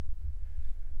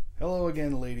Hello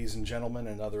again, ladies and gentlemen,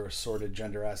 and other assorted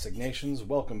gender assignations.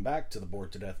 Welcome back to the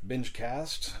Bored to Death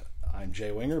Bingecast. I'm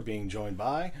Jay Winger, being joined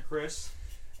by Chris,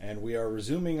 and we are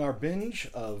resuming our binge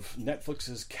of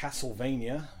Netflix's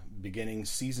Castlevania, beginning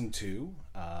season 2,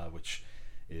 which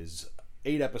is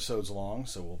 8 episodes long,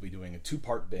 so we'll be doing a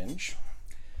 2-part binge.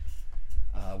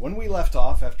 When we left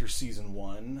off after season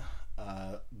 1,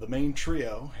 the main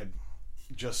trio had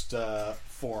just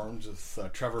formed with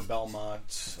Trevor Belmont,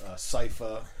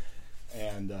 Sypha,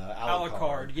 and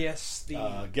Alucard. Yes,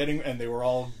 they were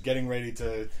all getting ready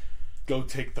to go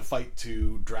take the fight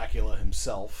to Dracula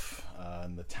himself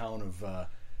in the town of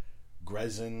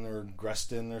Grestin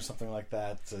or something like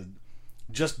that.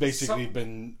 Just basically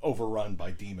been overrun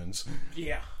by demons.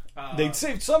 Yeah, they'd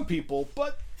saved some people,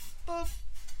 but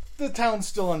the town's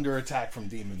still under attack from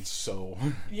demons. So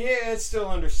yeah, it's still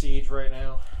under siege right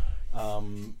now.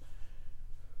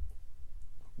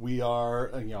 We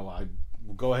are, I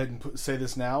will go ahead and say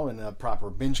this now in a proper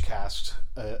Bingecast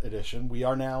edition. We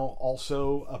are now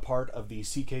also a part of the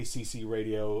CKCC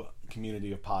Radio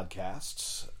community of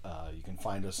podcasts. You can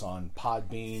find us on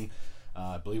Podbean.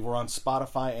 I believe we're on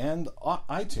Spotify and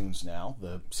iTunes now.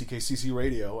 The CKCC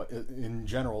Radio in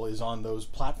general is on those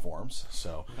platforms.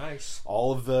 So nice.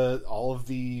 All of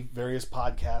the various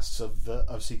podcasts of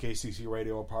CKCC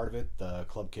Radio are part of it. The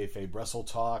Club Kayfabe Wrestle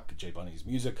Talk, J Bunny's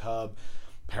Music Hub,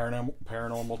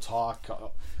 Paranormal Talk,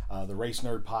 the Race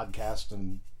Nerd Podcast,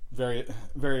 and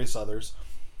various others.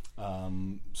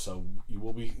 So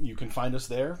you can find us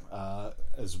there,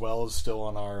 as well as still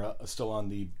on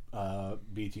the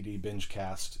BTD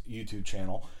Bingecast YouTube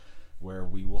channel, where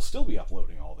we will still be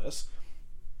uploading all this.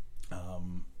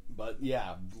 But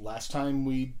yeah, last time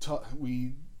we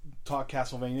talked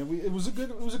Castlevania. It was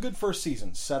a good first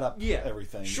season. Set up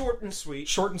everything. Short and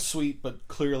sweet, but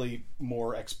clearly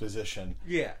more exposition.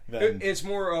 Yeah, it's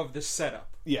more of the setup.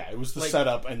 Yeah, it was the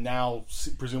setup, and now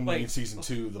presumably in season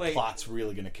 2, the plot's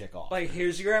really going to kick off. Like,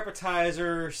 here's your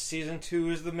appetizer. Season 2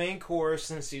 is the main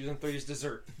course, and season 3 is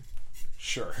dessert.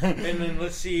 Sure. And then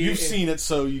let's see. You've seen it,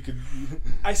 so you could.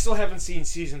 I still haven't seen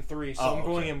season 3, so I'm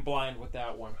going in blind with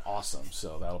that one. Awesome.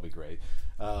 So that'll be great.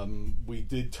 We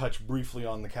did touch briefly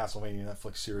on the Castlevania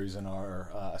Netflix series in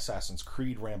our Assassin's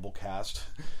Creed Ramblecast.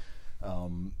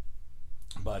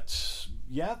 But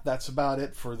yeah, that's about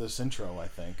it for this intro. I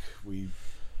think we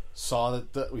saw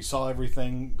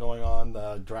everything going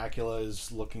on. Dracula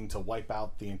is looking to wipe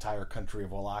out the entire country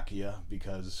of Wallachia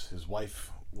because his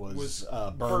wife was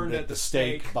burned at the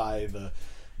stake by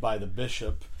the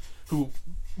bishop, who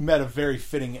met a very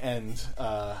fitting end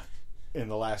in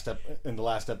the last episode of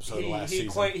last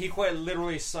season. He quite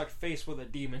literally sucked face with a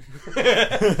demon.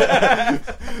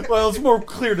 Well, it's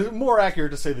more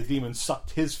accurate to say the demon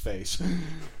sucked his face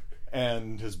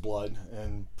and his blood,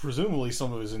 and presumably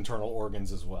some of his internal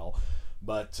organs as well.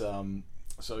 But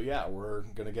so yeah, we're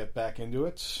gonna get back into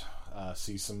it.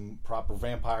 See some proper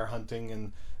vampire hunting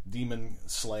and demon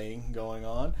slaying going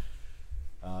on.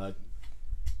 You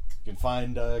can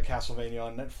find Castlevania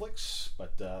on Netflix,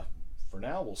 but for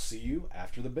now, we'll see you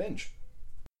after the binge.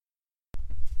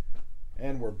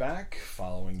 And we're back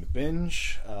following the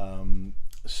binge.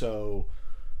 So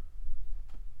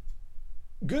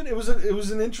good. It was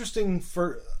an interesting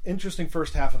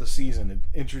first half of the season. It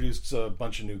introduced a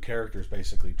bunch of new characters,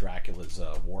 basically Dracula's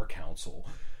war council,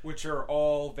 which are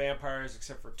all vampires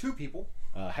except for 2 people.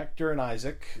 Hector and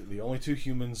Isaac, the only 2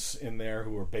 humans in there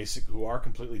who are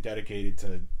completely dedicated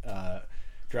to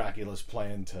Dracula's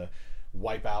plan to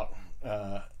wipe out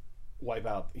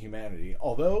humanity.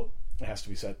 Although it has to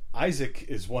be said, Isaac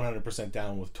is 100%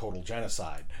 down with total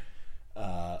genocide.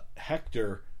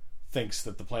 Hector thinks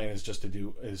that the plan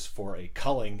is for a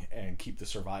culling and keep the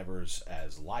survivors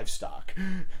as livestock.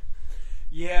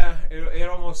 Yeah, it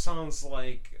almost sounds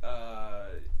like,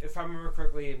 if I remember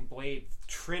correctly, in Blade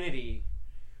Trinity,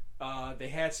 they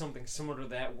had something similar to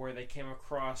that, where they came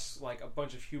across like a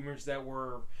bunch of humans that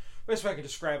were, best way I can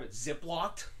describe it,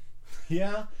 ziplocked.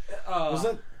 Yeah. Was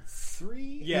that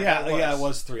 3? Yeah, it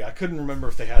was 3. I couldn't remember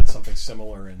if they had something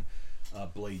similar in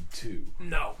Blade 2.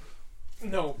 No.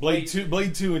 Blade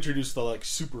 2 introduced the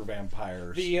super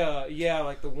vampires.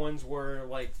 Like the ones where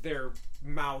like their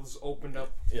mouths opened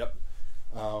up. Yep.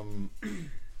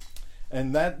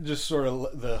 And that just sort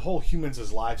of, the whole humans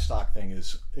as livestock thing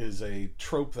is a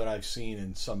trope that I've seen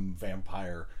in some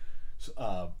vampire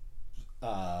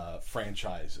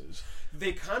franchises.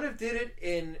 They kind of did it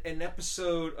in an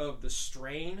episode of The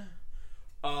Strain.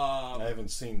 I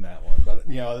haven't seen that one, but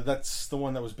that's the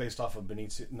one that was based off of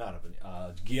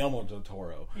Guillermo del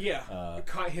Toro. Yeah,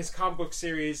 his comic book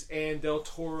series, and del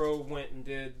Toro went and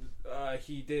did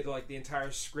he did like the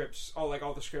entire scripts, all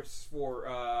the scripts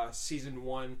for season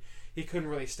 1. He couldn't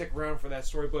really stick around for that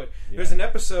story, but there's an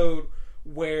episode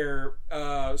where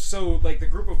the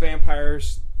group of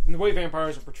vampires, and the way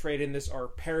vampires are portrayed in this are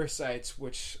parasites,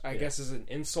 which I guess is an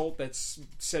insult that's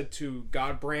said to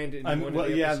Godbrand in one of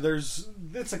the episodes.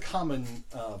 It's a common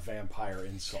vampire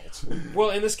insult.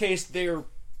 Well, in this case, they're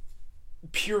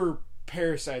pure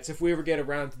parasites. If we ever get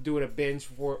around to doing a binge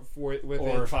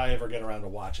if I ever get around to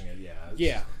watching it,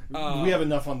 we have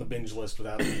enough on the binge list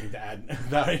without needing to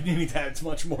add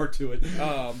much more to it.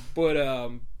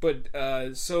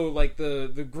 So like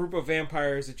the group of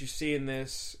vampires that you see in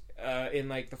this in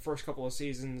like the first couple of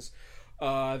seasons,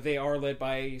 they are led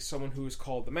by someone who is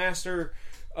called the Master,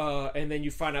 and then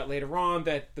you find out later on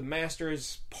that the Master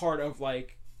is part of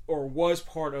was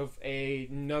part of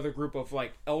another group of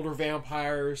like elder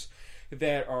vampires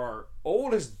that are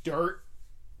old as dirt,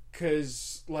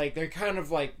 because like they kind of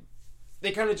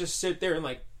just sit there and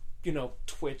like, you know,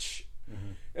 twitch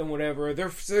and whatever. They're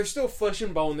still flesh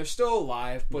and bone, they're still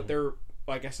alive, but they're,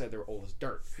 like I said, they're old as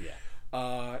dirt.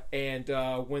 And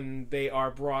when they are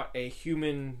brought a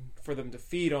human for them to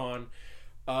feed on,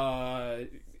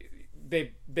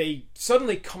 they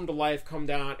suddenly come to life, come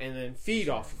down, and then feed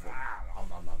off of them.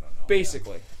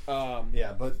 Basically.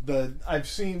 But I've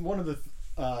seen one of the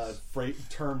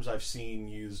terms I've seen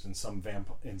used in some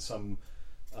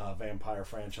vampire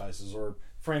franchises, or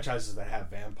franchises that have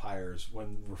vampires,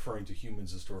 when referring to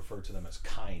humans, is to refer to them as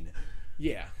kine.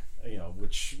 Yeah. You know,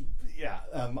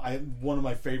 one of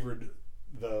my favorite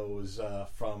though is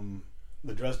from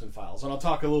the Dresden Files, and I'll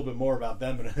talk a little bit more about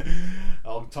them, and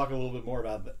I'll talk a little bit more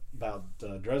about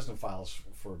Dresden Files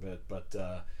for a bit, but.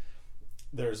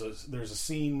 There's a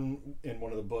scene in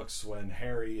one of the books when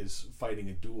Harry is fighting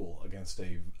a duel against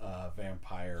a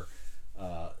vampire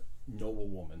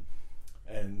noblewoman,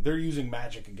 and they're using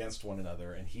magic against one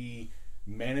another, and he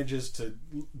manages to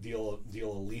deal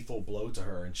a lethal blow to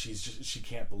her, and she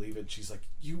can't believe it. She's like,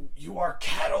 "You are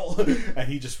cattle," and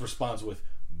he just responds with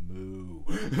 "moo"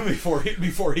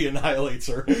 before he annihilates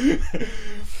her.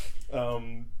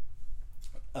 And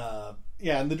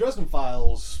the Dresden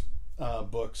Files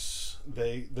books,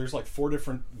 there's like 4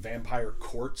 different vampire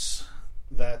courts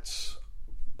that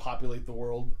populate the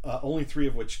world. Only 3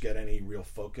 of which get any real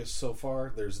focus so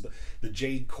far. There's the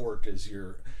Jade Court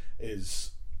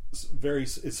is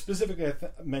specifically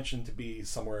mentioned to be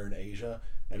somewhere in Asia,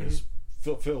 and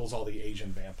fills all the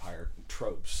Asian vampire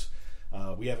tropes.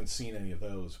 We haven't seen any of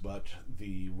those, but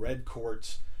the Red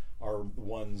Court are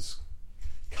ones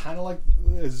kind of like,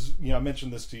 as you know, I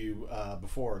mentioned this to you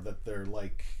before, that they're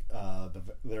like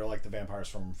the vampires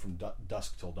from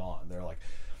Dusk Till Dawn. They're like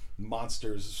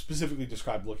monsters, specifically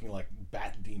described looking like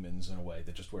bat demons in a way,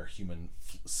 that just wear human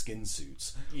skin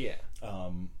suits. Yeah.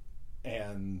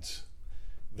 And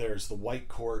there's the White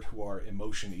Court, who are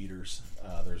emotion eaters.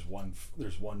 There's one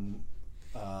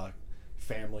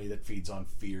family that feeds on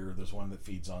fear. There's one that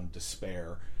feeds on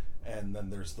despair. And then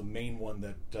there's the main one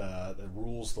that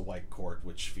rules the White Court,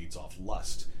 which feeds off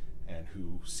lust, and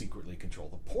who secretly control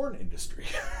the porn industry.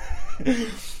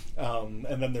 And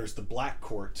then there's the Black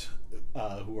Court,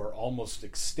 who are almost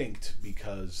extinct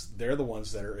because they're the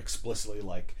ones that are explicitly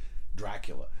like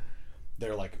Dracula.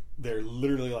 They're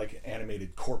literally like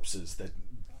animated corpses that,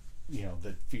 you know,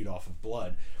 that feed off of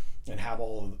blood and have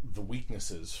all of the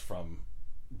weaknesses from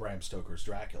Bram Stoker's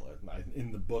Dracula.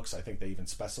 In the books, I think they even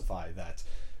specify that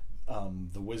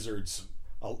the wizards,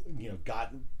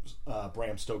 got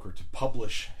Bram Stoker to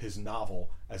publish his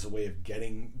novel as a way of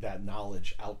getting that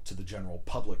knowledge out to the general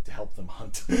public to help them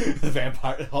hunt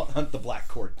the Black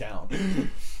Court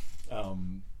down.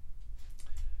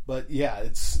 But yeah,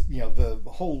 it's, the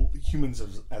whole humans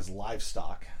as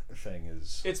livestock thing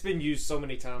is... It's been used so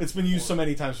many times. It's been used so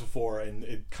many times before, and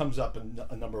it comes up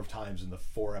a number of times in the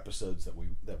 4 episodes that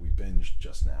we binged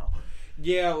just now.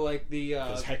 Yeah, like the...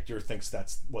 Because Hector thinks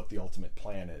that's what the ultimate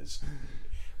plan is.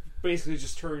 Basically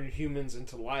just turn humans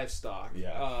into livestock.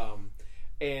 Yeah.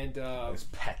 As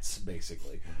pets,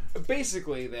 basically.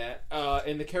 Basically that.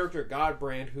 And the character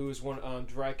Godbrand, who is one on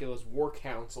Dracula's war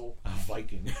council. A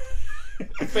Viking.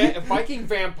 Viking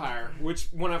vampire, which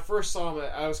when I first saw him,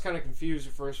 I was kind of confused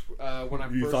at first.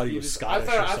 You thought he was Scottish?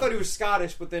 I thought he was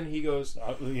Scottish, but then he goes,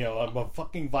 I'm a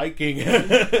fucking Viking.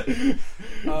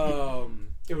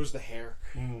 It was the hair.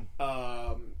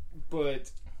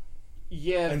 But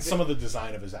yeah, and some of the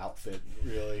design of his outfit,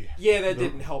 really. Yeah, that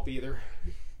didn't help either,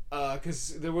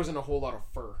 because there wasn't a whole lot of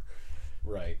fur.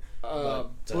 Right.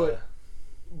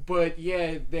 But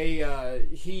yeah,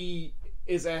 he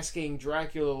is asking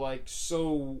Dracula, like,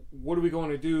 so what are we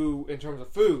going to do in terms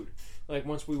of food? Like,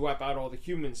 once we wipe out all the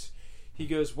humans, he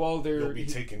goes, well, You'll be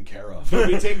taken care of. You'll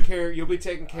be taken care. You'll be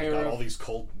taken care got of. all these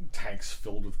cold tanks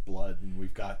filled with blood, and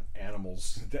we've got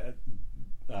animals that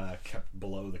kept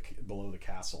below the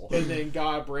castle. And then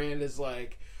Godbrand is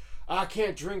like, I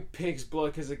can't drink pig's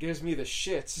blood because it gives me the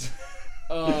shits.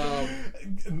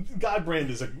 Godbrand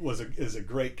is a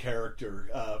great character.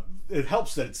 It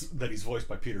helps that he's voiced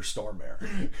by Peter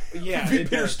Stormare. Yeah,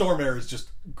 Peter Stormare is just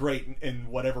great in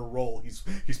whatever role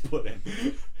he's put in.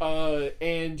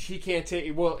 And he can't take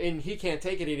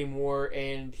it anymore.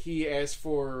 And he asks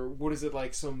for, what is it,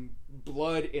 like some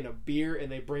blood in a beer, and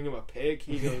they bring him a pig.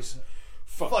 He goes,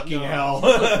 fucking hell.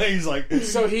 He's like,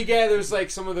 so he gathers like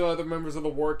some of the other members of the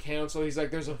war council. He's like,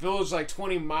 there's a village like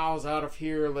 20 miles out of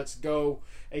here. Let's go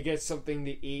and get something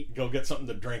to eat. Go get something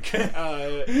to drink.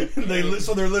 So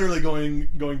they're literally going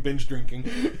binge drinking.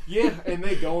 Yeah, and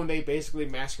they go and they basically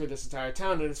massacre this entire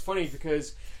town. And it's funny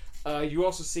because you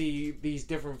also see these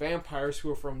different vampires who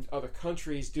are from other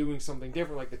countries doing something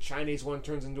different. Like the Chinese one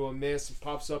turns into a mist and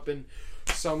pops up in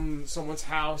someone's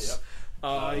house. Yep.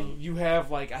 You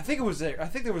have like I think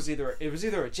there was either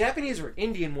a Japanese or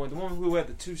Indian one, the one who had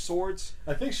the two swords.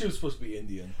 I think she was supposed to be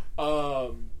Indian,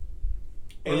 or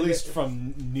at least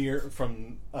from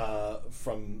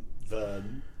the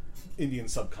Indian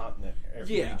subcontinent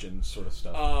region sort of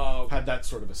stuff. Had that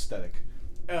sort of aesthetic.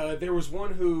 There was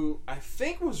one who I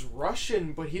think was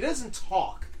Russian, but he doesn't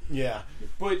talk. Yeah,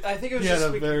 but I think it was just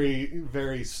a very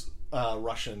very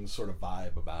Russian sort of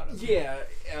vibe about it. Yeah,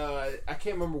 I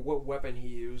can't remember what weapon he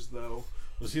used though.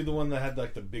 Was he the one that had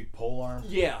like the big pole arm?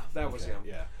 Yeah, that was him.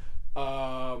 Yeah.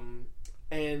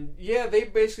 And yeah, they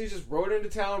basically just rode into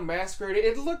town, massacred it.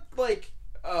 It looked like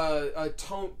I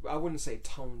wouldn't say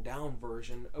toned down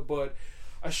version, but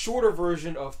a shorter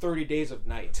version of 30 Days of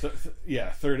Night.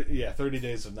 30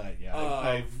 Days of Night. Yeah,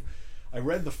 I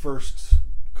read the first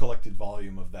collected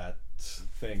volume of that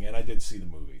thing, and I did see the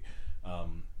movie.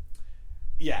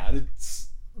 Yeah, it's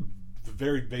the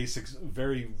very basics,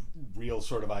 very real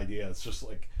sort of idea. It's just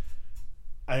like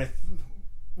 30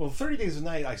 Days of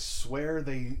Night, I swear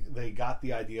they got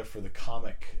the idea for the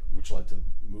comic, which led to the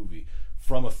movie,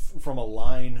 from a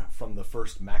line from the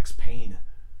first Max Payne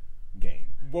game.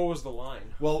 What was the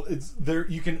line? Well, it's there.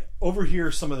 You can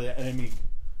overhear some of the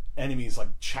enemies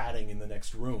like chatting in the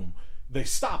next room. They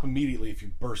stop immediately if you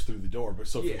burst through the door.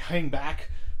 But if you hang back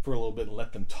for a little bit and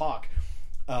let them talk,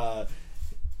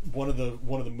 one of the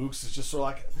mooks is just sort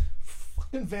of like,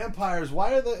 fucking vampires.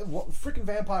 Why are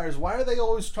they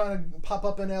always trying to pop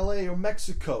up in LA or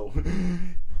Mexico?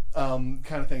 Kind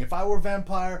of thing. If I were a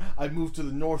vampire, I'd move to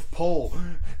the North Pole.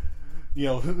 You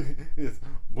know,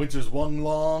 winter's one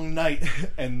long night.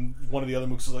 And one of the other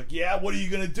mooks is like, yeah, what are you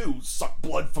gonna do? Suck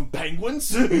blood from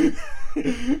penguins?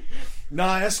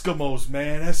 Nah, Eskimos,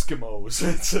 man, Eskimos.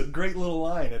 It's a great little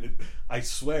line, and I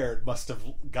swear it must have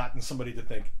gotten somebody to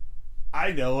think,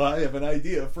 I know, I have an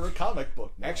idea for a comic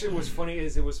book now. Actually, what's funny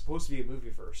is it was supposed to be a movie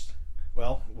first.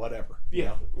 Well, whatever.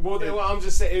 Yeah. Well, I'm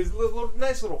just saying, it's a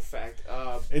nice little fact.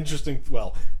 Interesting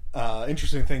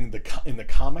thing, in the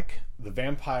comic, the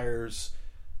vampires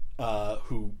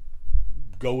who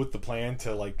go with the plan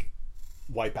to, like,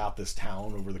 wipe out this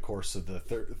town over the course of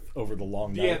over the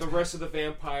long night. Yeah, the rest of the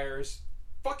vampires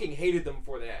fucking hated them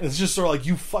for that. It's just sort of like,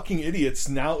 you fucking idiots.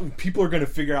 Now people are going to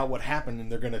figure out what happened,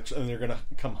 and they're going to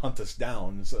come hunt us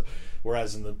down. So,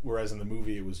 whereas in the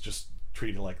movie, it was just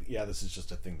treated like, yeah, this is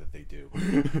just a thing that they do.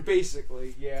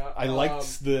 Basically, yeah. I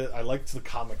liked the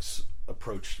comics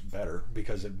approach better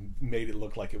because it made it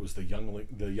look like it was the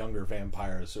younger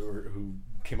vampires who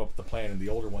came up with the plan, and the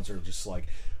older ones are just like,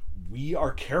 we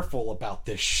are careful about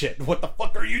this shit. What the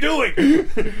fuck are you doing?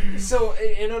 So,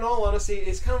 in all honesty,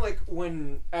 it's kind of like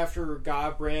when after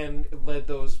Godbrand led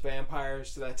those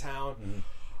vampires to that town.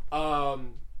 Mm-hmm.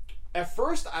 At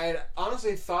first, I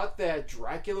honestly thought that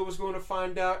Dracula was going to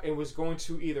find out and was going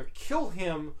to either kill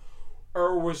him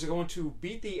or was going to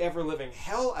beat the ever-living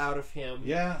hell out of him.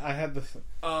 Yeah, I had the...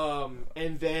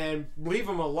 and then leave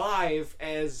him alive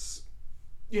as,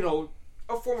 you know,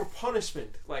 a form of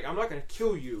punishment. Like, I'm not going to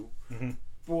kill you, mm-hmm.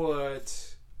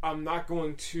 but I'm not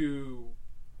going to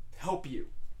help you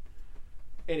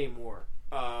anymore.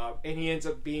 And he ends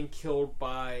up being killed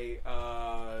by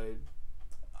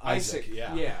Isaac.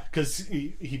 Yeah. Because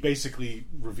he basically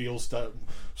reveals to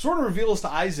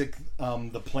Isaac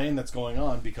the plan that's going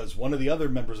on, because one of the other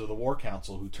members of the War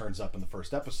Council who turns up in the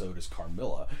first episode is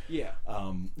Carmilla. Yeah.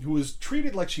 Who is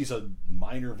treated like she's a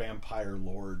minor vampire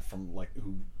lord from, like,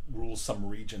 who rules some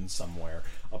region somewhere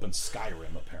up in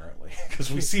Skyrim, apparently,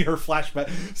 because we see a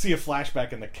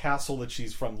flashback in the castle that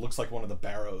she's from. Looks like one of the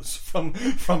barrows from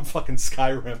fucking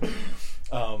Skyrim.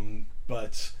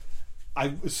 But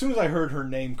as soon as I heard her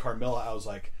name, Carmilla, I was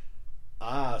like,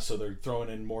 so they're throwing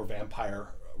in more vampire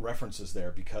references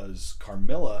there, because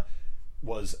Carmilla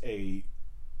was a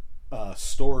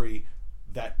story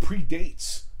that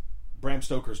predates Bram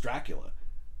Stoker's Dracula.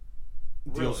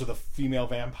 Deals with a female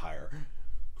vampire.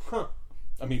 Huh.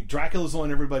 I mean, Dracula's the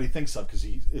one everybody thinks of because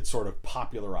it sort of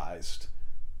popularized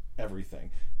everything.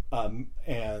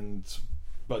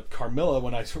 But Carmilla,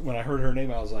 when I heard her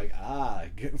name, I was like,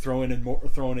 throwing in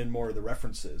more of the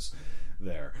references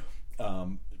there.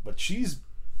 But she's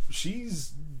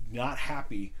not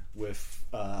happy with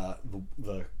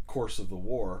the course of the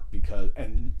war,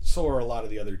 and so are a lot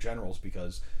of the other generals,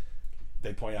 because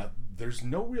they point out there's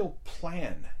no real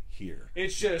plan here.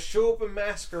 It's just show up and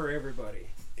massacre everybody.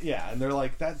 Yeah, and they're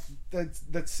like, that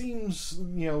seems,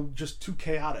 just too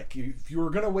chaotic. If you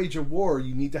were going to wage a war,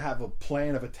 you need to have a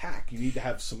plan of attack. You need to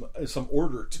have some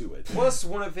order to it. Plus,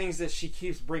 one of the things that she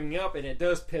keeps bringing up, and it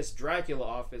does piss Dracula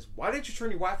off, is why did you turn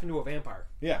your wife into a vampire?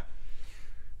 Yeah.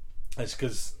 It's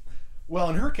because, well,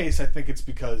 in her case, I think it's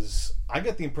because I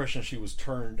get the impression she was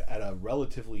turned as a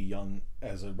relatively young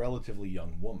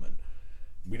woman.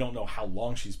 We don't know how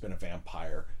long she's been a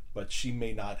vampire, but she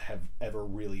may not have ever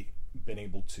really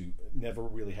never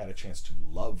really had a chance to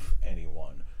love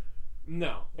anyone.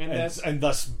 No, and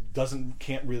thus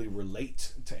can't really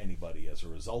relate to anybody as a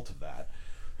result of that.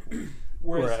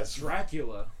 Whereas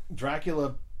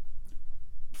Dracula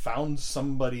found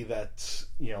somebody that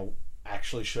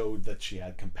actually showed that she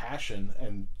had compassion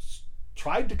and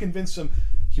tried to convince him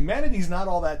humanity's not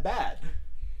all that bad,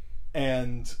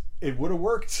 and it would have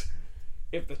worked.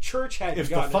 If the church hadn't if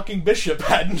the fucking bishop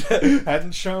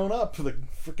hadn't shown up, the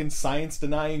freaking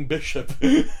science-denying bishop.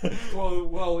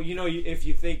 well, if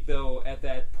you think, though, at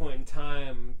that point in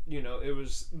time,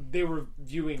 they were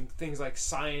viewing things like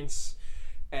science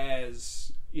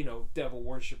as, devil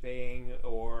worshipping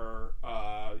or,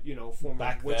 form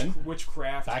of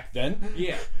witchcraft. Back then?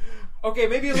 Yeah. Okay,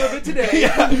 maybe a little bit today.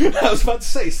 Yeah, I was about to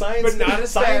say, but not as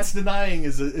science denying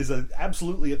is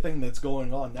absolutely a thing that's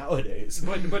going on nowadays.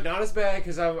 But not as bad,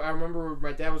 because I remember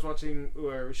my dad was watching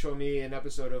or showing me an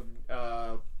episode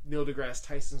of Neil deGrasse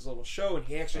Tyson's little show, and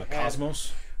he actually had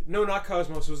Cosmos. No, not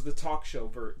Cosmos. It was the talk show,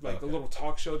 the little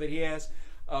talk show that he has.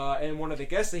 And one of the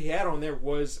guests that he had on there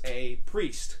was a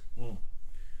priest. Mm.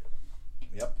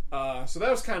 Yep. So that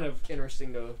was kind of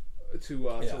interesting to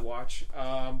watch.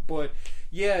 But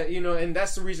yeah, and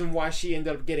that's the reason why she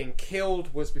ended up getting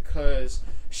killed, was because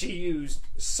she used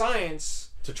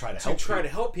science to try to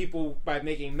help people by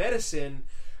making medicine.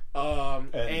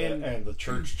 And the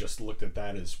church just looked at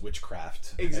that as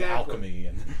witchcraft, exactly. And alchemy,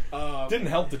 and didn't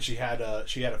help that she had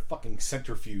a fucking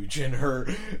centrifuge in her.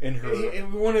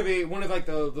 And one of the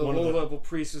low level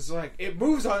priests was like, it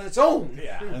moves on its own.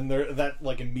 Yeah, and that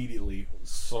immediately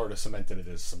sort of cemented it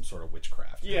as some sort of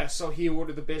witchcraft. Yeah, so he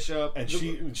ordered the bishop, and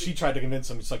she tried to convince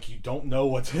him. It's like, you don't know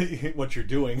what you're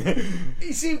doing.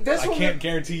 You see, I can't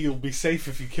guarantee you'll be safe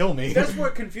if you kill me. That's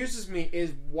what confuses me,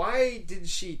 is why did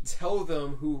she tell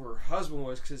them who her husband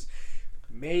was? Because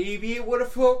maybe it would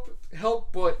have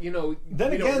helped, but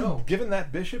then again, given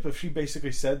that bishop, if she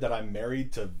basically said that I'm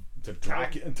married to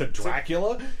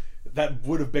Dracula, that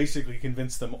would have basically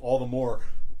convinced them all the more.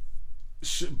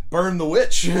 Burn the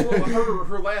witch. Well,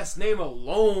 her last name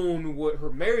alone, her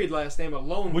married last name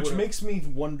alone, which makes me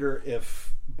wonder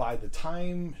if by the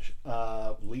time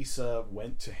Lisa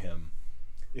went to him,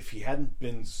 if he hadn't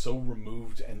been so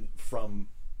removed and from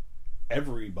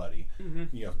everybody,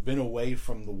 been away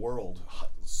from the world,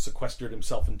 sequestered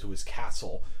himself into his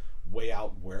castle, way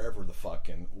out wherever the fuck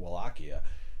in Wallachia,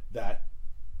 that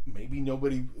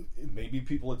maybe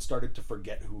people had started to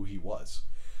forget who he was.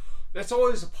 That's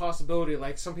always a possibility.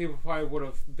 Like, some people probably would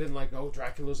have been like, oh,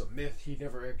 Dracula's a myth, he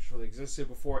never actually existed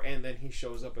before, and then he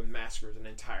shows up and massacres an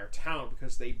entire town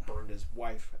because they burned his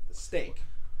wife at the stake.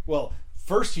 Well,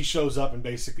 first he shows up and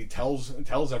basically tells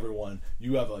everyone,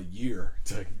 you have a year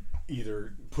to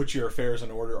either put your affairs in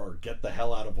order or get the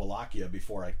hell out of Wallachia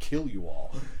before I kill you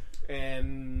all.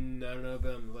 And none of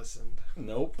them listened.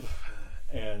 Nope.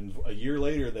 And a year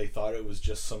later, they thought it was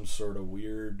just some sort of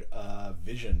weird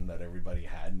vision that everybody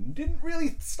had, and didn't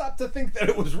really stop to think that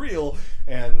it was real.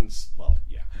 And, well,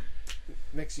 yeah.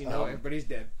 Next thing you know, everybody's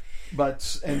dead.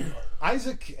 And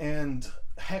Isaac and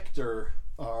Hector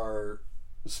are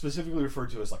specifically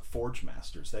referred to as like forge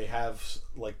masters. They have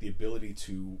like the ability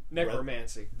to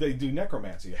necromancy. They do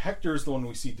necromancy. Hector is the one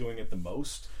we see doing it the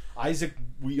most. Isaac,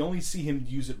 we only see him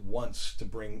use it once to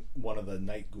bring one of the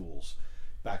night ghouls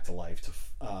back to life to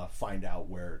find out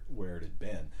where it had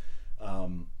been.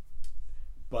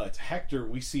 But Hector,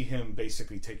 we see him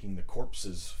basically taking the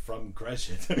corpses from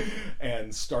Greshit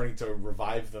and starting to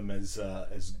revive them as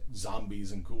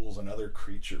zombies and ghouls and other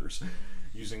creatures,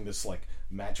 using this like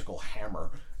magical hammer.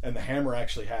 And the hammer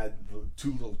actually had the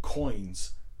 2 little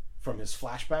coins from his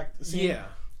flashback scene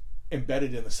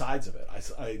embedded in the sides of it.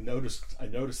 I noticed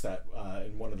that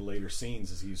in one of the later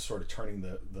scenes as he's sort of turning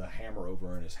the hammer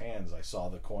over in his hands. I saw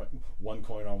the one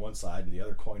coin on one side and the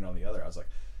other coin on the other. I was like,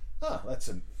 oh, that's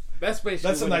a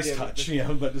nice touch, you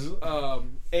know. But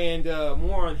and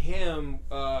more on him.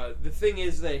 The thing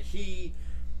is that he,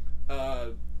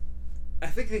 I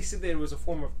think they said that it was a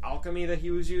form of alchemy that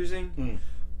he was using.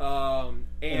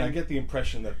 And I get the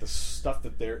impression that the stuff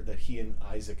that he and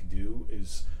Isaac do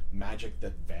is magic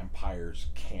that vampires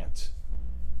can't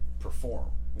perform.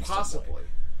 Possibly.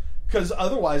 Because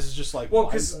otherwise it's just like...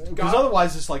 Because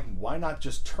otherwise it's like, why not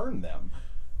just turn them?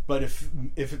 But if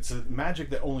it's a magic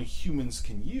that only humans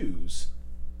can use...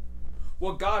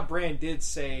 Well, God Brand did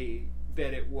say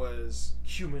that it was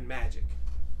human magic.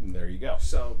 There you go.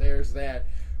 So there's that.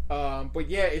 But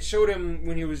yeah, it showed him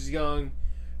when he was young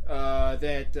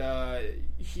that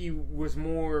he was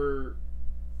more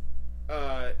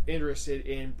interested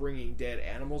in bringing dead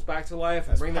animals back to life.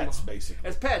 And as pets, basically.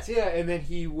 As pets, yeah. And then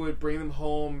he would bring them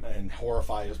home. And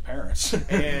horrify his parents.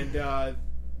 And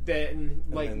then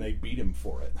they beat him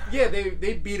for it. Yeah,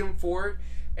 they beat him for it.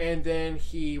 And then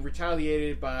he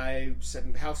retaliated by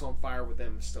setting the house on fire with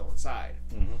them still inside.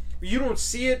 Mm-hmm. You don't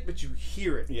see it, but you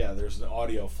hear it. Yeah, there's an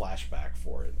audio flashback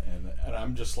for it. And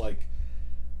I'm just like,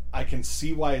 I can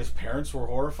see why his parents were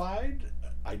horrified.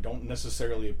 I don't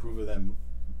necessarily approve of them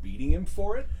beating him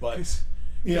for it, but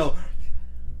you know,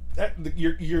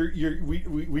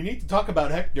 we need to talk about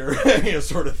Hector, you know,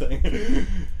 sort of thing.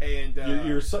 And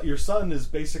your son is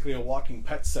basically a walking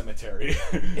pet cemetery.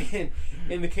 And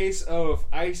in the case of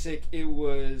Isaac, it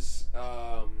was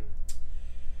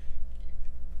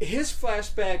his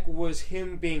flashback was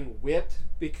him being whipped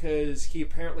because he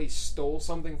apparently stole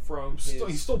something from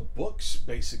he stole books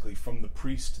basically from the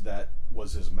priest that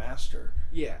was his master.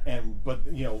 Yeah. But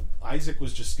you know, Isaac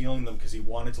was just stealing them because he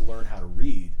wanted to learn how to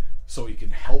read so he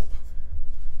could help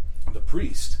the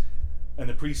priest. And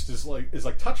the priest is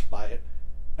like touched by it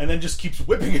and then just keeps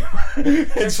whipping him.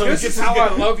 And so this is how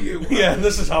I love you. Yeah, and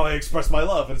this is how I express my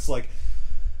love. And it's like,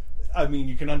 I mean,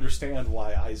 you can understand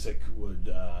why Isaac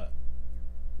would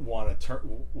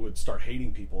would start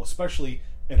hating people, especially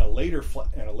in a later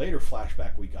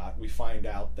flashback we find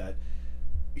out that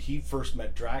he first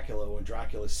met Dracula when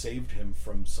Dracula saved him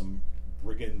from some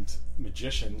brigand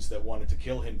magicians that wanted to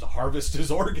kill him to harvest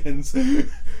his organs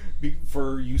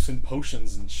for use in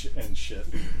potions and shit.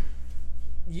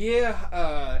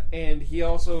 Yeah, and he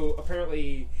also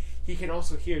apparently he can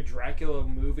also hear Dracula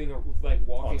moving or like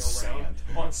walking around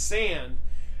on sand.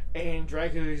 And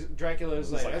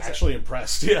Dracula's like that's actually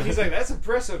impressed. Yeah, he's like, that's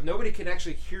impressive. Nobody can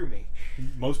actually hear me.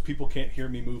 Most people can't hear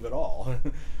me move at all.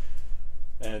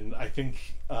 And I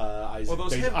think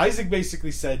Isaac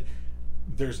basically said,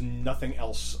 "There's nothing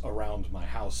else around my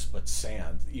house but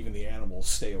sand. Even the animals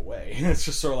stay away." And it's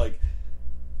just sort of like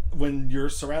when you're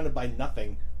surrounded by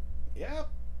nothing. Yeah,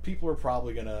 people are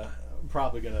probably gonna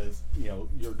you know,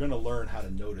 you're gonna learn how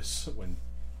to notice when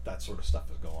that sort of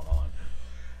stuff is going on.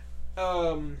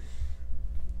 And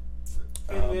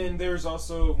then there's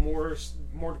also more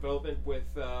development with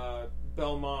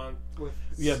Belmont with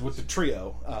the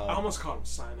trio. I almost called him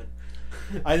Simon.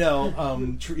 I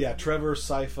know. Trevor,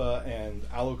 Sypha, and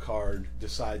Alucard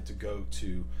decide to go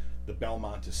to the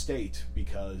Belmont estate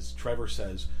because Trevor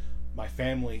says, "My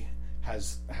family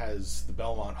has the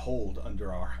Belmont hold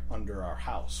under our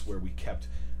house where we kept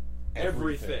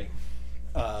everything."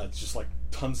 It's just like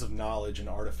tons of knowledge and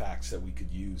artifacts that we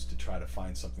could use to try to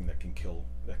find something that can kill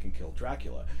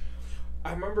Dracula.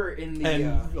 I remember in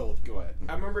the go ahead.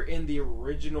 I remember in the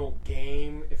original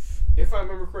game, if I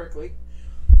remember correctly,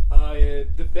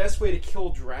 the best way to kill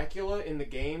Dracula in the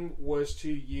game was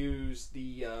to use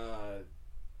the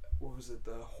what was it?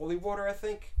 The holy water, I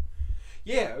think.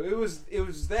 Yeah, it was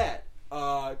that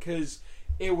because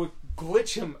it would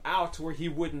glitch him out to where he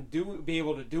wouldn't be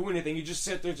able to do anything. You just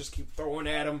sit there, just keep throwing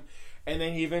at him, and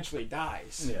then he eventually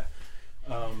dies. Yeah.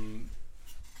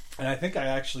 And I think I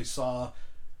actually saw.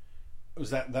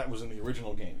 That was in the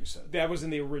original game? You said that was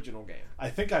in the original game. I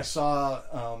think I saw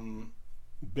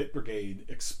Bit Brigade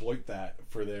exploit that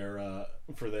for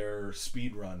their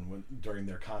speed run during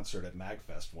their concert at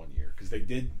Magfest one year because they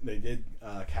did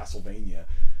Castlevania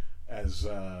as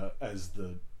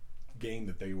the game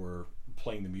that they were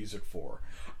playing the music for.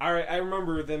 I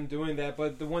remember them doing that,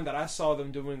 but the one that I saw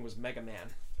them doing was Mega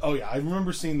Man. Oh yeah, I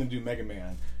remember seeing them do Mega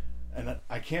Man. And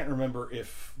I can't remember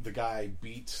if the guy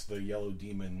beat the Yellow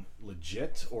Demon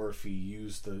legit or if he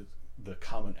used the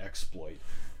common exploit.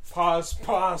 Pause.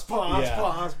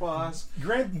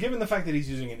 Given the fact that he's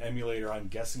using an emulator, I'm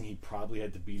guessing he probably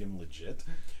had to beat him legit.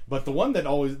 But the one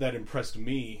that impressed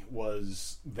me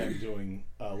was them doing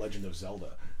Legend of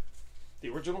Zelda. The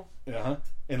original? Uh-huh.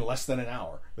 In less than an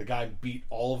hour. The guy beat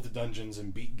all of the dungeons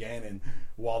and beat Ganon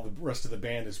while the rest of the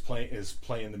band is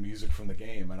playing the music from the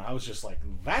game. And I was just like,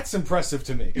 that's impressive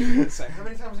to me. So how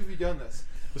many times have you done this?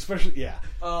 Especially, yeah.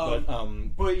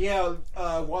 But yeah,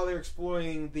 while they're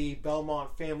exploring the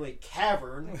Belmont family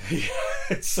cavern...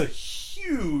 It's a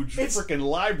huge freaking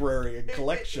library and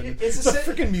collection. It's a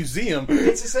freaking museum.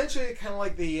 It's essentially kind of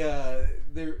like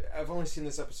I've only seen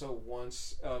this episode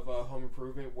once of Home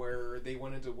Improvement where they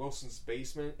went into Wilson's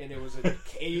basement and it was a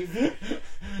cave.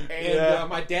 And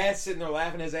my dad's sitting there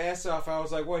laughing his ass off. I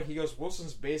was like, what? He goes,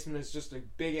 Wilson's basement is just a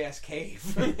big-ass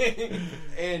cave.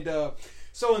 And...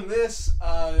 so in this,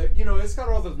 it's got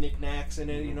all the knickknacks in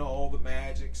it, all the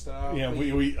magic stuff. Yeah,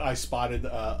 I spotted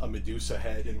a Medusa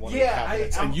head in one of the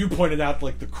cabinets, and you pointed out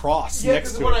like the cross next to it. Yeah,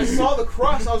 because when I saw the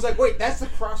cross, I was like, wait, that's the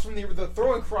cross from the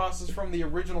throwing cross is from the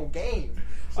original game.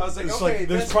 I was like, it's okay,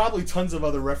 there's probably tons of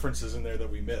other references in there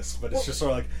that we missed, but it's just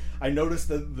sort of like I noticed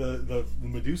the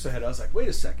Medusa head. I was like, wait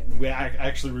a second. I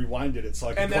actually rewinded it so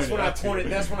I could point it out.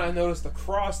 That's when I noticed the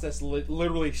cross that's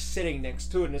literally sitting next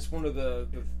to it, and it's one of the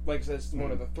like I said, it's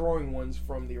one of the throwing ones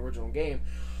from the original game.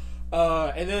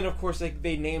 And then of course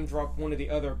they name drop one of the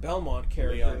other Belmont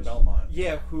characters, Leon Belmont.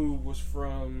 Yeah, who was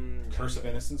from Curse of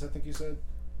Innocence, I think you said,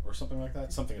 or something like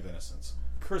that. Something of Innocence.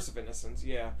 Curse of Innocence,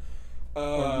 yeah.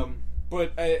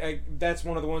 But that's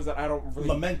one of the ones that I don't really...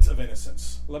 Lament of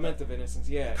Innocence. Lament of Innocence,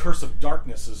 yeah. Curse of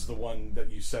Darkness is the one that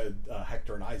you said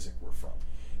Hector and Isaac were from.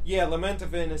 Yeah, Lament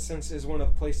of Innocence is one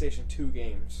of the PlayStation 2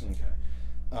 games. Okay.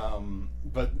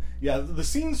 But, yeah, the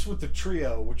scenes with the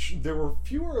trio, which there were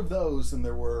fewer of those than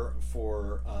there were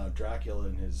for Dracula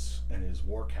and his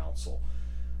war council,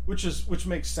 which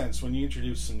makes sense. When you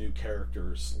introduce some new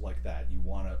characters like that, you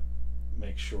want to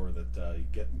make sure that you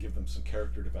give them some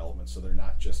character development so they're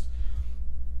not just...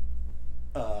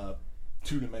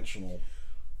 two-dimensional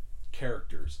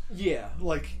characters. Yeah,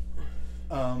 like,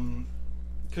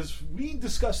 because we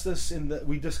discussed this a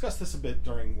bit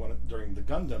during the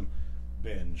Gundam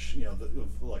binge.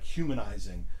 Like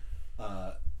humanizing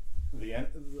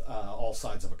all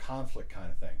sides of a conflict kind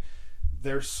of thing.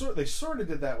 They sort of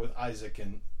did that with Isaac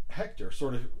and Hector,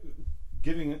 sort of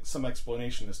giving some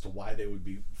explanation as to why they would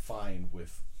be fine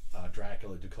with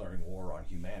Dracula declaring war on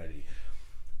humanity.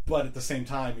 But at the same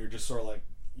time, you're just sort of like,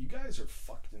 you guys are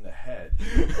fucked in the head.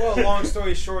 Well, long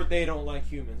story short, they don't like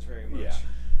humans very much. Yeah.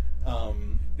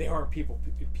 They aren't people.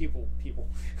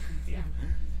 Yeah.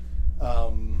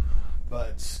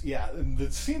 But, yeah,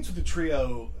 the scenes with the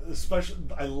trio, especially,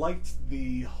 I liked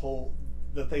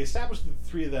that they established that the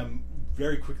three of them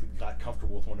very quickly got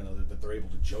comfortable with one another, that they're able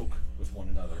to joke with one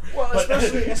another. Well,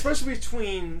 especially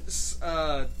between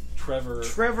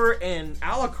Trevor and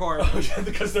Alucard. Oh, yeah,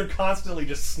 because they're constantly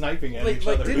just sniping at each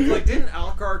other. Didn't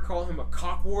Alucard call him a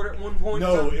cockwart at one point?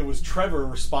 No, it was Trevor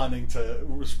responding to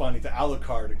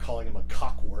Alucard and calling him a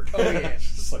cockwart. Oh yeah.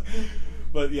 Just like,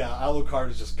 but yeah, Alucard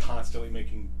is just constantly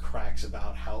making cracks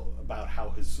about how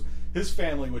his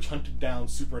family, which hunted down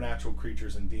supernatural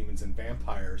creatures and demons and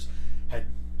vampires, had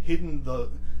hidden the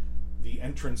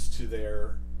entrance to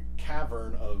their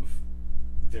cavern of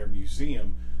their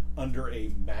museum under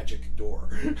a magic door.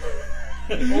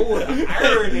 Oh, the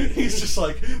irony! He's just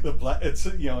like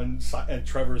and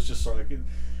Trevor's just sort of like,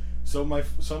 so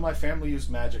my family used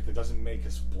magic that doesn't make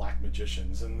us black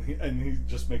magicians, and he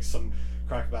just makes some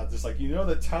crack about this, like,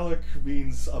 the Telic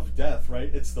means of death,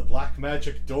 right? It's the black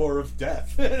magic door of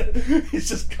death. He's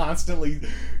just constantly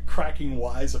cracking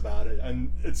wise about it,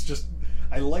 and it's just,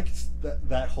 I liked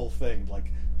that whole thing.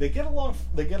 Like, they get along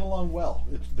well,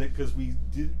 because we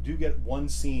do get one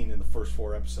scene in the first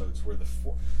 4 episodes where the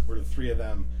three of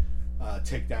them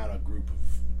take down a group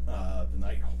of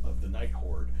the Night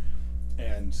Horde,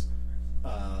 and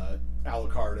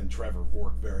Alucard and Trevor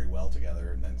work very well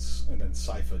together, and then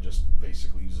Sypha just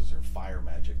basically uses her fire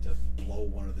magic to blow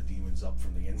one of the demons up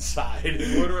from the inside.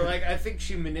 Literally, like, I think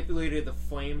she manipulated the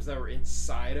flames that were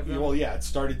inside of them. Well, yeah, it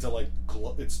started to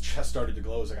glow. Its chest started to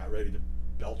glow as I got ready to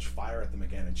belch fire at them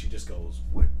again, and she just goes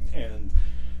whoop, and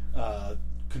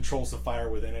controls the fire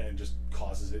within it and just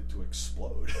causes it to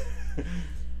explode.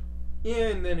 Yeah,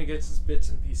 and then it gets its bits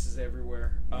and pieces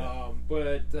everywhere.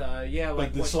 Yeah.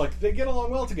 Like they get along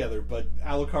well together, but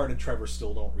Alucard and Trevor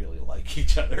still don't really like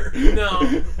each other.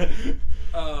 No.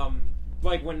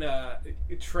 Like when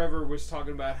Trevor was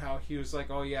talking about how he was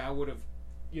like, oh yeah, I would have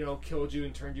killed you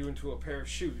and turned you into a pair of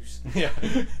shoes. Yeah.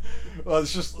 Well,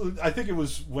 it's just, I think it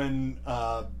was when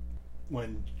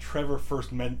Trevor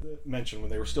first mentioned, when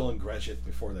they were still in Gresham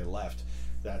before they left,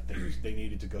 that they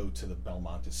needed to go to the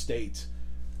Belmont estate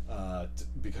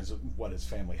because of what his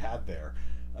family had there.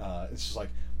 It's just like,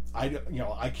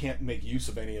 I can't make use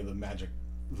of any of the magic,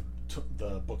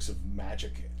 the books of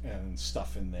magic and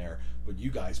stuff in there, but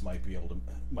you guys might be able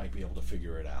to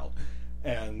figure it out.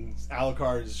 And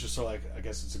Alucard is just sort of like, I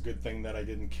guess it's a good thing that I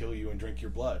didn't kill you and drink your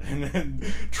blood. And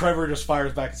then Trevor just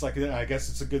fires back, it's like, I guess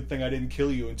it's a good thing I didn't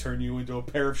kill you and turn you into a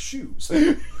pair of shoes.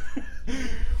 And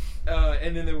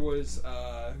then there was,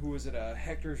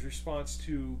 Hector's response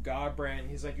to Godbrand.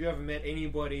 He's like, you haven't met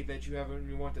anybody that you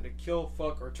wanted to kill,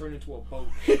 fuck, or turn into a boat.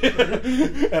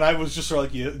 And I was just sort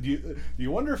of like, do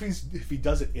you wonder if he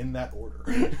does it in that order?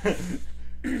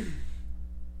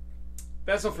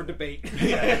 That's up for debate.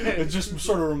 Yeah, it just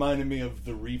sort of reminded me of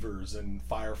the Reavers in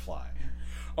Firefly.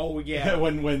 Oh yeah,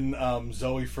 when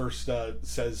Zoe first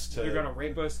says to, they're gonna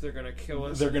rape us, they're gonna kill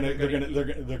us, they're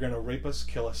gonna rape us,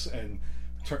 kill us, and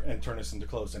turn us into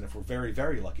clothes. And if we're very,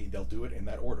 very lucky, they'll do it in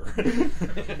that order.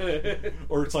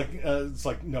 Or it's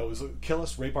like no, kill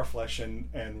us, rape our flesh,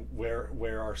 and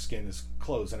wear our skin as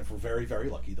clothes. And if we're very, very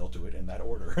lucky, they'll do it in that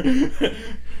order.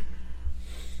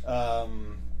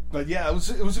 But yeah, it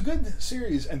was a good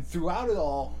series, and throughout it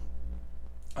all,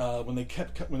 when they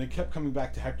kept coming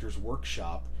back to Hector's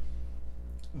workshop,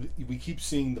 we keep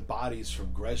seeing the bodies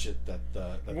from Gresham.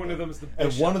 One of them is the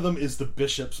bishop. And one of them is the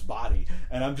bishop's body,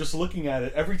 and I'm just looking at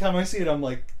it every time I see it. I'm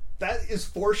like, that is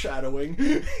foreshadowing.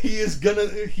 He is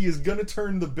gonna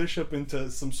turn the bishop into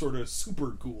some sort of super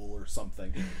ghoul or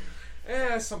something.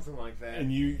 Something like that.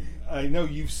 And I know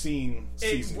you've seen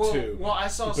season 2. Well, I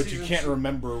saw but season you can't 2.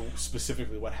 remember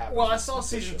specifically what happened. Well, I saw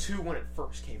season 2 when it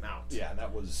first came out. Yeah, and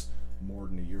that was more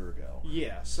than a year ago.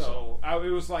 Yeah, so it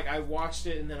was like I watched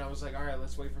it and then I was like, all right,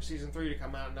 let's wait for season 3 to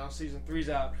come out. And now season 3's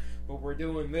out, but we're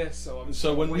doing this,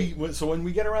 so when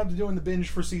we get around to doing the binge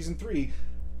for season 3,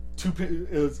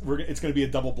 it's going to be a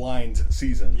double blind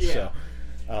season. Yeah.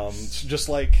 So, it's just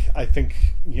like, I think,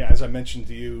 as I mentioned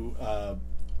to you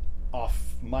off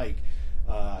mic,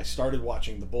 I started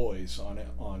watching The Boys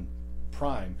on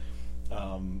Prime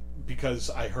because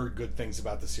I heard good things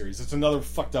about the series. It's another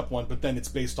fucked up one, but then it's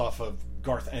based off of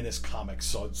Garth Ennis comics,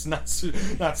 so it's not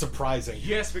surprising.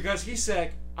 Yes, because he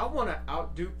said, I want to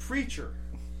outdo Preacher,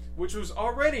 which was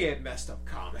already a messed up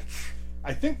comic.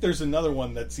 I think there's another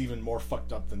one that's even more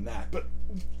fucked up than that, but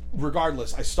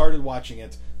regardless, I started watching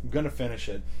it. I'm gonna finish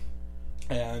it,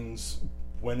 and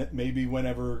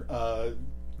whenever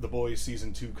The Boys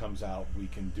season 2 comes out, we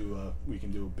can do a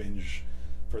binge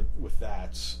with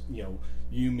that.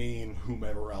 You, me, and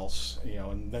whomever else.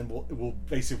 And then we'll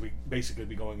basically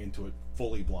be going into it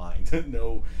fully blind.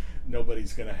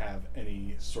 Nobody's going to have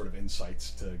any sort of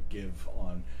insights to give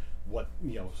on what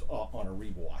on a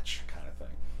rewatch kind of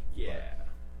thing. Yeah.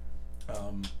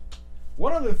 But,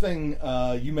 one other thing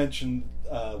you mentioned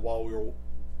while we were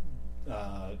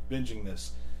binging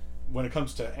this. When it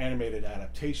comes to animated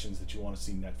adaptations that you want to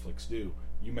see Netflix do,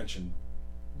 you mentioned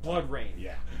Blood Rain.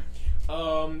 Yeah.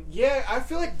 I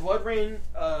feel like Blood Rain,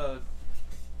 that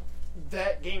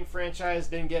game franchise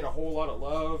didn't get a whole lot of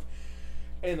love,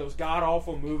 and those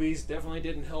god-awful movies definitely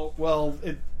didn't help. Well,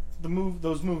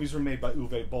 those movies were made by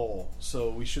Uwe Boll, so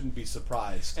we shouldn't be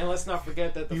surprised. And let's not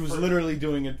forget that he was literally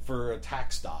doing it for a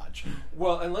tax dodge.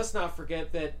 Well, and let's not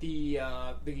forget that the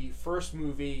first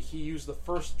movie, he used the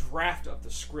first draft of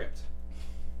the script.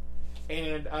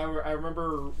 And I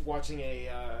remember watching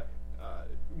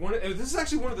this is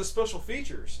actually one of the special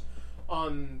features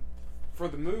for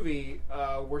the movie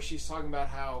where she's talking about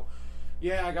how,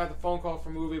 I got the phone call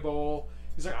from Uwe Boll.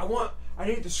 He's like, I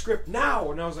need the script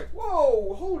now. And I was like,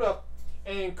 whoa, hold up.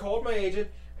 And called my agent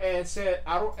and said,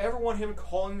 I don't ever want him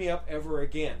calling me up ever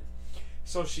again.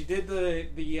 So she did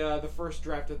the first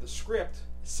draft of the script,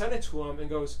 sent it to him, and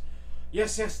goes,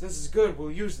 yes, this is good.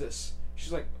 We'll use this.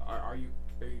 She's like, are you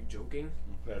joking?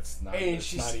 That's not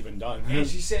even done. And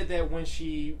she said that when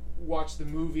she watched the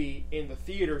movie in the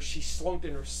theater, she slumped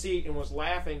in her seat and was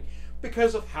laughing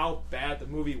because of how bad the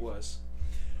movie was.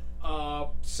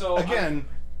 So again,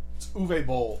 it's Uwe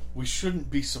Boll. We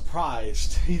shouldn't be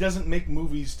surprised. He doesn't make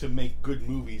movies to make good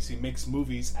movies. He makes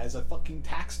movies as a fucking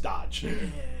tax dodge.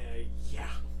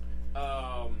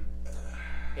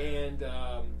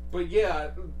 But yeah,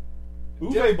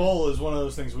 Uwe Boll is one of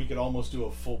those things we could almost do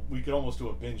a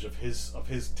binge of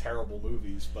his terrible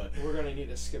movies, but we're gonna need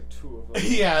to skip 2 of them.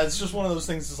 Yeah, it's just one of those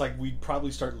things. It's like we'd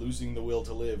probably start losing the will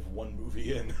to live one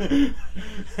movie in,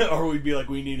 or we'd be like,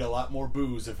 we need a lot more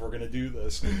booze if we're gonna do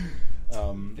this.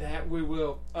 That we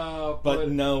will. But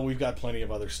no, we've got plenty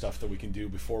of other stuff that we can do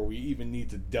before we even need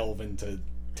to delve into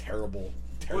terrible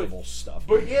stuff.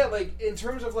 But yeah, like in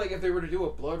terms of like if they were to do a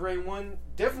Blood Rain one,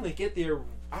 definitely get there.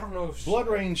 I don't know if Blood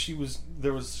Rain, she was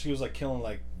like killing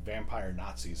like vampire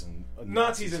Nazis and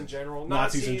Nazis in general.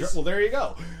 Well, there you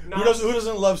go. Who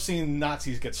doesn't love seeing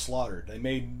Nazis get slaughtered? They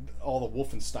made all the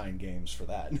Wolfenstein games for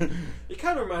that. It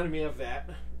kind of reminded me of that.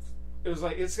 It was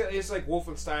like it's like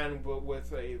Wolfenstein, but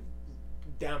with a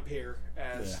Dhampir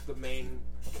as the main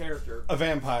character. A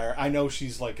vampire. I know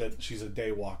she's a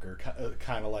daywalker,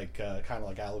 kind of like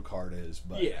Alucard is.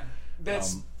 But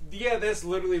that's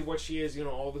literally what she is. You know,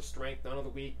 all the strength, none of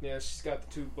the weakness. She's got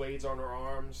the two blades on her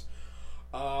arms.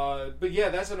 But yeah,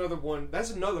 that's another one. That's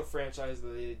another franchise that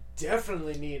they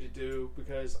definitely need to do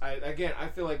because I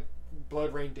feel like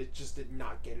Blood Rain did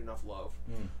not get enough love.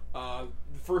 The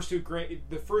first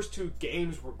two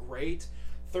games were great.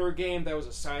 Third game, that was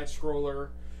a side scroller,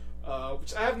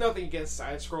 which I have nothing against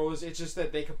side scrollers. It's just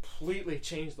that they completely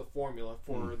changed the formula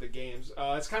for the games.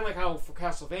 It's kind of like how for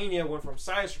Castlevania went from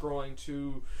side scrolling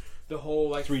to the whole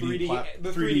like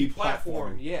 3D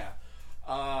platform. Yeah.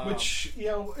 Which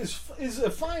is a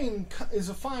fine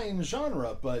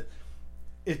genre, but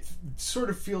it sort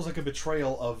of feels like a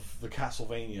betrayal of the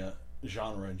Castlevania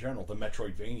genre in general, the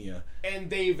Metroidvania. And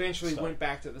they eventually went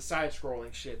back to the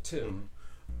side-scrolling shit too,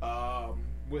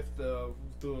 with the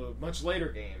much later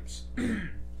games.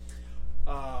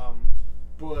 I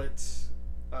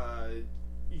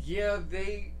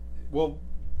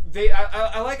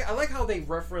like how they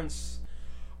reference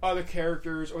other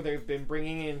characters, or they've been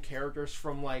bringing in characters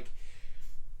from like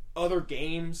other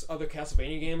games, other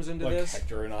Castlevania games into like this.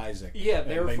 Hector and Isaac. Yeah,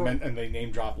 and they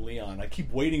name drop Leon. I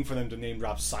keep waiting for them to name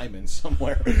drop Simon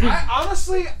somewhere. I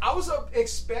was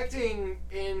expecting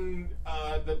in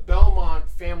the Belmont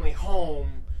family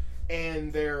home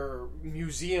and their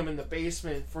museum in the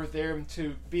basement for them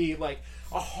to be like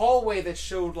a hallway that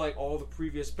showed like all the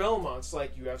previous Belmonts.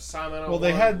 Like you have Simon. Well,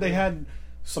 they had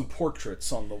some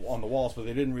portraits on the walls, but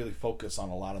they didn't really focus on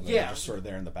a lot of them. They're just sort of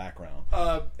there in the background.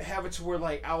 Have it to where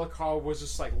like Alucard was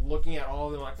just like looking at all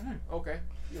of them like, okay.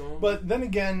 You know. But then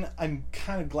again, I'm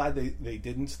kind of glad they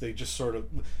didn't. They just sort of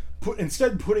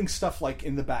putting stuff like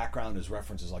in the background as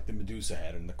references, like the Medusa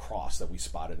head and the cross that we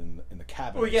spotted in the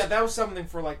cabinet. Well, yeah, that was something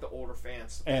for like the older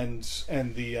fans. And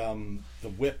the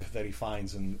whip that he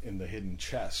finds in the hidden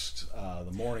chest,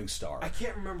 the Morning Star. I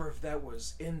can't remember if that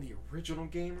was in the original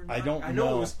game or not. I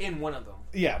know it was in one of them.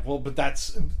 Yeah, well, but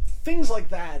that's things like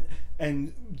that,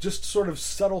 and just sort of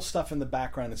subtle stuff in the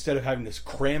background instead of having to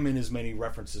cram in as many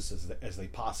references as they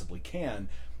possibly can.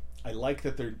 I like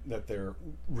that they're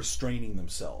restraining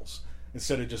themselves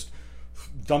instead of just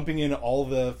dumping in all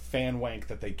the fan wank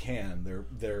that they can.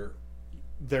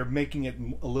 They're making it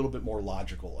a little bit more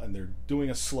logical, and they're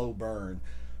doing a slow burn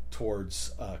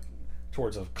towards a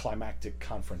climactic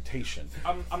confrontation.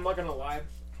 I'm not gonna lie.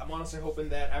 I'm honestly hoping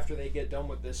that after they get done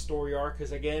with this story arc,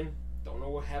 because again, don't know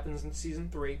what happens in season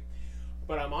 3,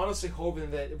 but I'm honestly hoping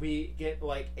that we get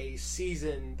like a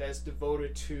season that's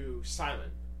devoted to Simon.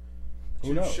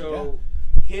 To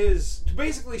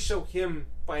basically show him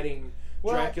fighting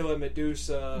Dracula,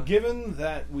 Medusa. Given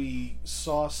that we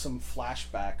saw some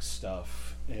flashback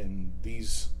stuff in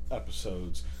these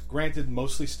episodes, granted,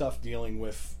 mostly stuff dealing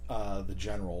with the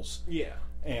generals,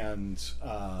 and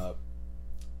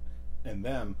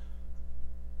them,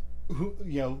 who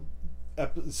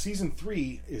season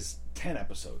 3 is 10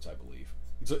 episodes, I believe.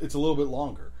 It's a little bit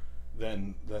longer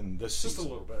than this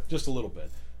season. Just a little bit.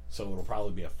 So it'll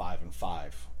probably be a 5 and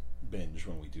 5 binge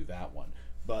when we do that one.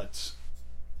 But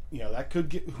that could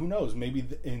get. Who knows? Maybe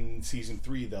in season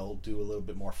 3 they'll do a little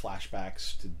bit more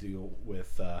flashbacks to deal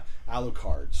with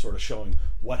Alucard, sort of showing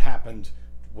what happened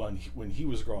when he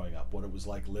was growing up, what it was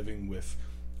like living with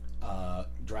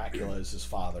Dracula as his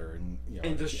father,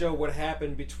 and to show what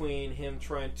happened between him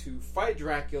trying to fight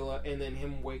Dracula and then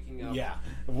him waking up. Yeah,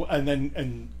 and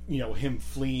then him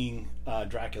fleeing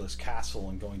Dracula's castle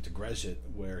and going to Grezit,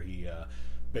 where he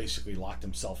basically locked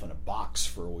himself in a box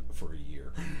for a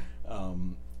year.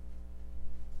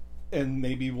 And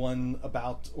maybe one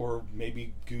about, or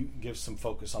maybe give some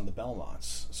focus on the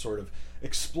Belmonts, sort of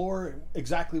explore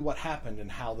exactly what happened and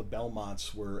how the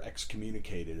Belmonts were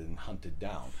excommunicated and hunted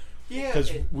down. Yeah,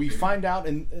 because we find out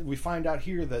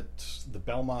here that the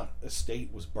Belmont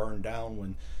estate was burned down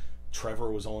when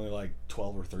Trevor was only like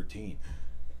 12 or 13,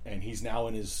 and he's now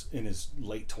in his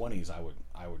late 20s. I would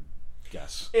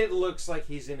guess. It looks like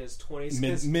he's in his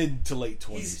 20s. Mid to late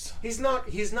 20s. He's not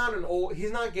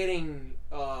getting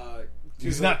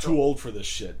He's not too old for this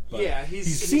shit. But yeah,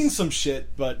 he's seen some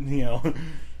shit, but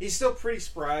he's still pretty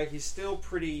spry. He's still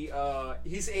pretty.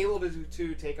 He's able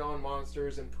to take on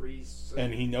monsters and priests,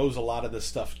 and he knows a lot of this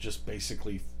stuff just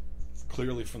basically,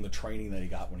 clearly from the training that he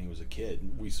got when he was a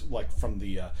kid. We like from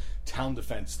the town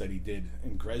defense that he did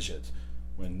in Grezhet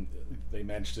when they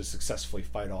managed to successfully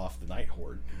fight off the Night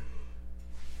Horde.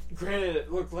 Granted,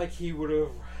 it looked like he was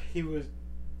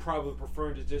probably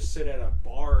preferring to just sit at a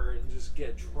bar and just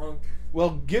get drunk.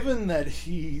 Well, given that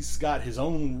he's got his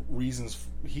own reasons,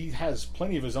 he has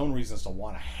plenty of his own reasons to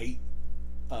want to hate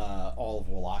all of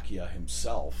Wallachia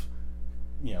himself.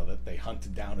 That they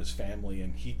hunted down his family,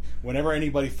 and whenever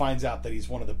anybody finds out that he's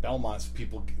one of the Belmonts,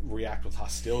 people react with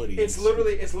hostility. It's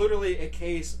literally a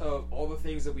case of all the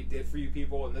things that we did for you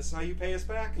people, and this is how you pay us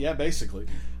back. Yeah, basically.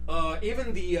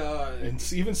 Even the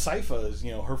and even Sypha is,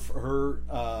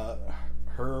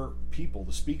 her people,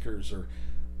 the speakers,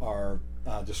 are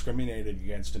discriminated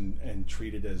against and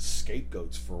treated as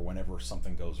scapegoats for whenever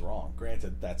something goes wrong.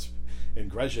 Granted, that's in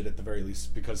Grezhet at the very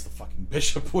least because the fucking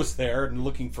bishop was there and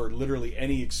looking for literally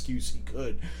any excuse he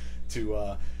could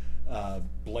to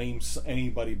blame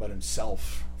anybody but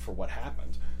himself for what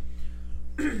happened.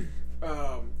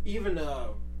 Even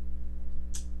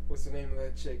what's the name of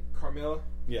that chick? Carmilla?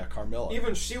 Yeah, Carmilla.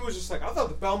 Even she was just like, I thought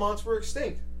the Belmonts were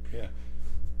extinct. Yeah.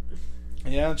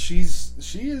 Yeah, she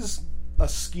is a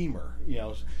schemer.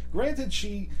 Granted,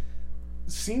 she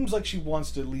seems like she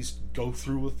wants to at least go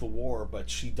through with the war, but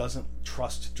she doesn't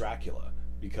trust Dracula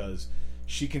because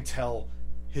she can tell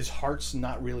his heart's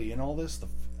not really in all this.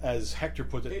 As Hector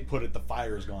put it, the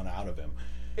fire's gone out of him,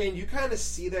 and you kind of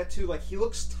see that too. Like, he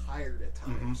looks tired at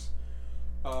times.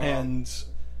 Mm-hmm.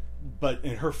 But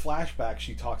in her flashback,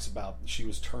 she talks about she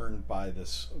was turned by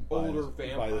this older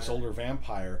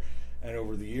vampire, and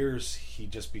over the years he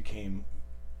just became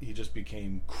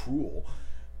cruel.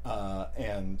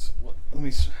 And let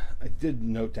me. I did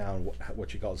note down what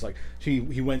she calls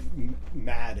he went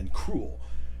mad and cruel,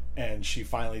 and she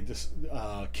finally just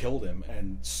killed him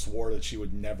and swore that she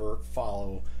would never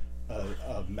follow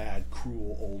a mad,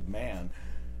 cruel old man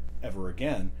ever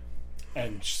again.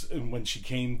 And when she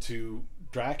came to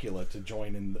Dracula to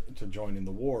join in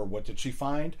the war, what did she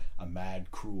find? A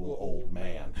mad, cruel old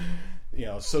man.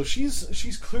 So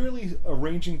she's clearly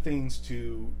arranging things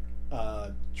to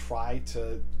try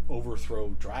to overthrow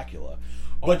Dracula,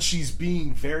 but she's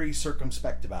being very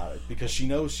circumspect about it because she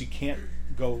knows she can't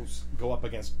go up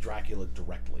against Dracula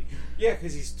directly. Yeah,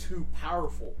 because he's too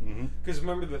powerful. Because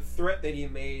remember the threat that he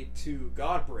made to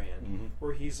Godbrand,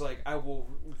 where he's like, "I will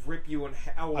rip you in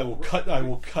half. I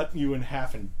will cut you in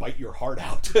half and bite your heart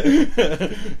out."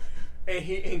 And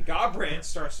Godbrand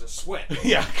starts to sweat.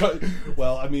 Yeah.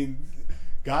 Well, I mean,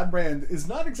 Godbrand is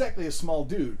not exactly a small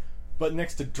dude. But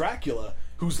next to Dracula,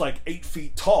 who's like 8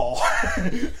 feet tall,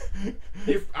 I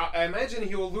imagine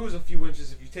he will lose a few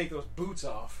inches if you take those boots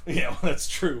off. Yeah, well, that's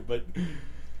true. But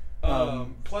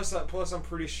plus, I'm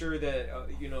pretty sure that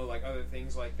like other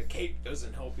things like the cape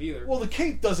doesn't help either. Well, the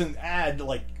cape doesn't add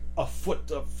like a foot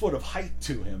of height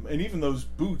to him, and even those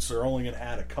boots are only going to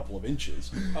add a couple of inches.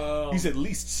 He's at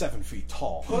least 7 feet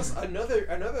tall. Plus,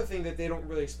 another thing that they don't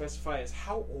really specify is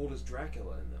how old is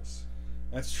Dracula in this.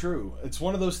 That's true. It's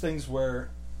one of those things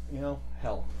where,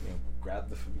 grab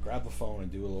the phone and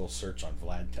do a little search on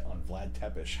Vlad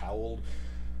Tepes. How old?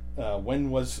 When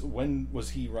was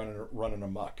he running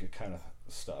amok? Kind of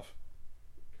stuff.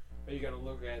 Are you gonna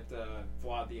look at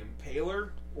Vlad the Impaler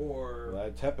or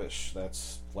Vlad Tepes?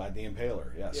 That's Vlad the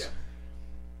Impaler. Yes.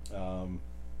 Yeah.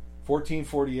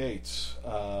 1448.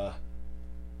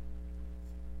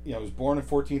 He was born in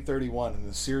 1431, and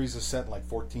the series is set in like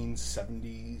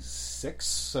 1476,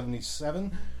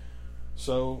 77.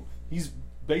 So he's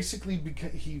basically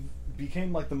he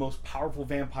became like the most powerful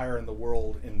vampire in the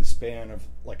world in the span of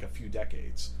like a few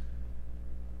decades.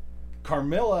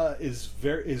 Carmilla is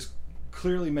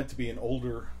clearly meant to be an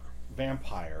older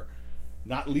vampire,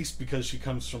 not least because she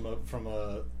comes from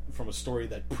a story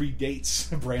that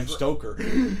predates Bram Stoker,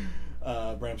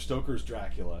 Bram Stoker's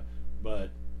Dracula,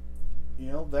 but.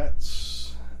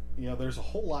 There's a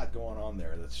whole lot going on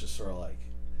there that's just sort of like...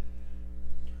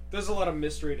 There's a lot of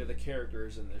mystery to the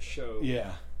characters in this show.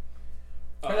 Yeah.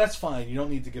 And that's fine. You don't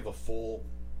need to give a full,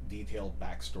 detailed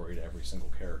backstory to every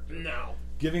single character. No.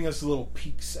 Giving us little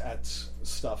peeks at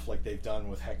stuff like they've done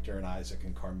with Hector and Isaac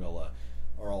and Carmilla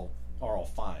are all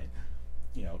fine.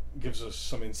 Gives us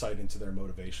some insight into their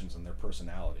motivations and their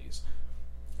personalities.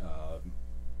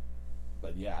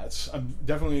 But yeah, I'm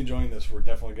definitely enjoying this. We're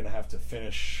definitely going to have to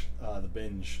finish the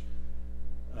binge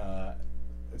at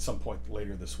some point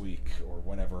later this week or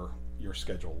whenever your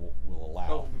schedule will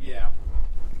allow. Oh, yeah.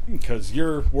 because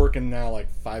you're working now like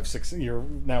 5-6. You're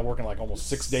now working like almost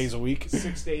 6 days a week.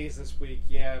 6 days this week,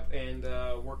 yeah, and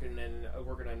working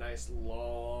a nice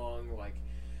long like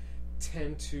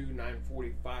 10 to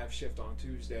 9:45 shift on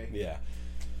Tuesday. Yeah.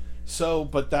 So,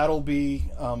 but that'll be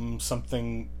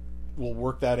something. We'll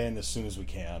work that in as soon as we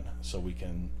can, so we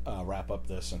can wrap up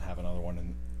this and have another one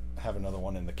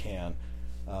in the can.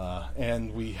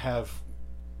 And we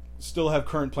still have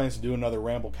current plans to do another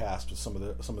Ramblecast with some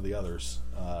of the others.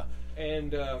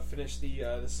 And finish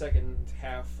the second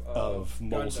half of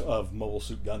Mobile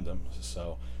Suit Gundam.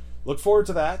 So look forward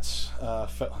to that,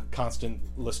 constant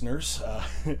listeners.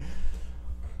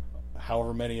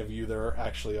 However many of you there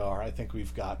actually are, I think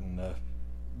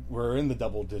we're in the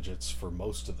double digits for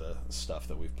most of the stuff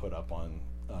that we've put up on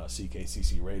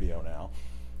CKCC Radio now.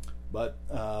 But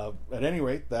at any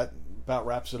rate, that about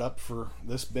wraps it up for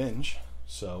this binge.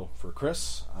 So for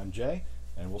Chris, I'm Jay,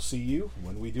 and we'll see you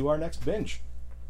when we do our next binge.